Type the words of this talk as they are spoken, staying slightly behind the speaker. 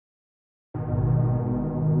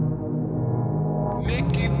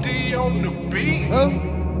Nicky D on the beat.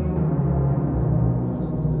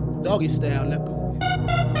 Doggy style, nigga.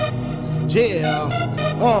 Yeah.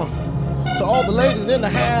 To all the ladies in the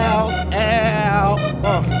house.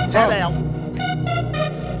 Tap out.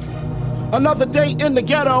 Another day in the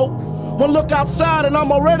ghetto. One look outside and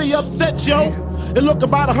I'm already upset, yo. It look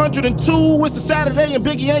about 102. It's a Saturday and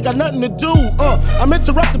Biggie ain't got nothing to do. I'm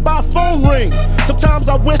interrupted by a phone ring. Sometimes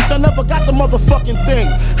I wish I never got the motherfucking thing.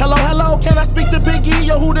 Hello, can I speak to Biggie?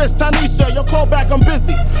 Yo, who this? Tanisha, yo, call back, I'm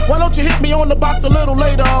busy. Why don't you hit me on the box a little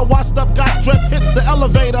later? Washed up, got dressed, hits the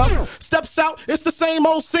elevator. Steps out, it's the same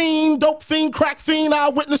old scene. Dope fiend, crack fiend,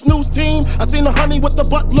 eyewitness news team. I seen the honey with the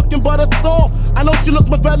butt looking butter soft. I know she looks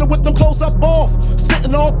much better with them clothes up off.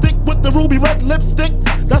 Sitting all thick with the ruby red lipstick.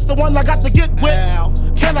 That's the one I got to get with.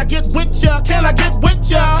 Can I get with ya? Can I get with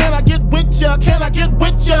ya? Can I get with ya? Can I get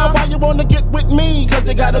with ya? Why you wanna get with me? Cause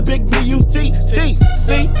it got a big B-U-T-T.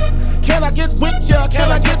 See? Can I get with ya? Can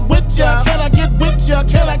I get with ya? Can I get with ya?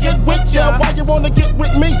 Can I get with ya? Why you wanna get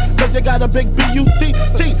with me? Cause you got a big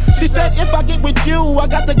B-U-T-T. She said if I get with you, I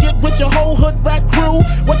got to get with your whole hood rat crew.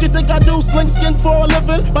 What you think I do? Sling skins for a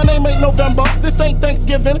living? My name ain't November, this ain't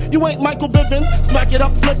Thanksgiving. You ain't Michael Bivins. Smack it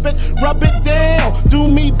up, flip it, rub it down. Do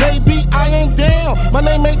me, baby, I ain't down. My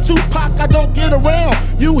name ain't Tupac, I don't get around.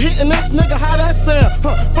 You hitting this nigga, how that sound?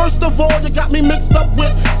 First of all, you got me mixed up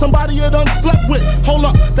with somebody you done slept with. Hold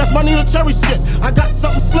up, that's my Nina Cherry shit. I got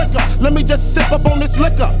something slicker, let me just sip up on this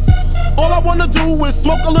liquor. All I wanna do is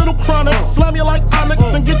smoke a little chronic, slam you like Onyx,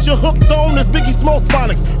 and get you hooked on this Biggie Smalls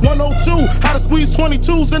phonics. 102, how to squeeze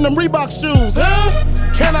 22s in them Reebok shoes,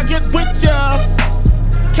 Can I get with ya?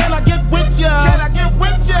 Can I get with ya? Can I get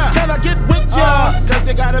with ya? Can I get with ya? Cause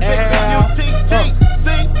you got a big B-U-T-T,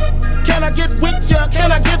 see? Can I get with ya?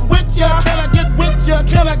 Can I get with ya? Can I get with ya?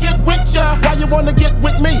 Can I get with ya? Why you wanna get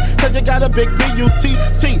with me? Cause you got a big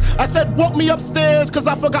B-U-T-T. I said walk me upstairs cause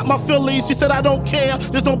I forgot my Phillies. She said I don't care,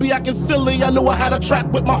 just don't be acting silly. I knew I had a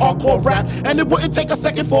track with my hardcore rap, and it wouldn't take a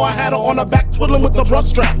second before I had her on her back twiddling with the brush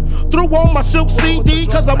strap. Threw on my silk CD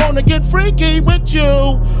cause I wanna get freaky with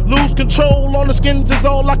you. Lose control on the skins is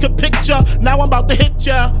all I could picture. Now I'm about to hit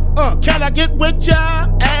ya. Can I get with ya?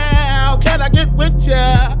 Ow, can I get with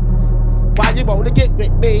ya? Why you wanna get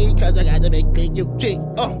with me? Cause I got a big B-U-T.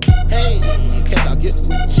 Hey, can I get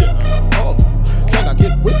with ya? Can I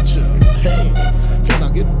get with ya? Hey, can I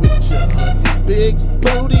get with ya? You big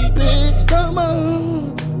booty bitch, come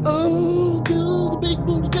on. Oh, you the big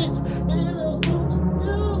booty bitch.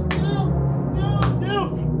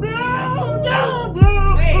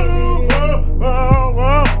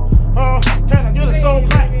 Can I get a soul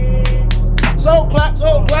clap? Soul clap,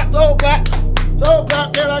 soul clap, soul clap. Soul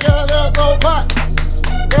clap, can I get a little soul clap?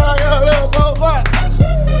 Can I get a little soul clap?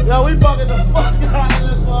 Yo, we fucking the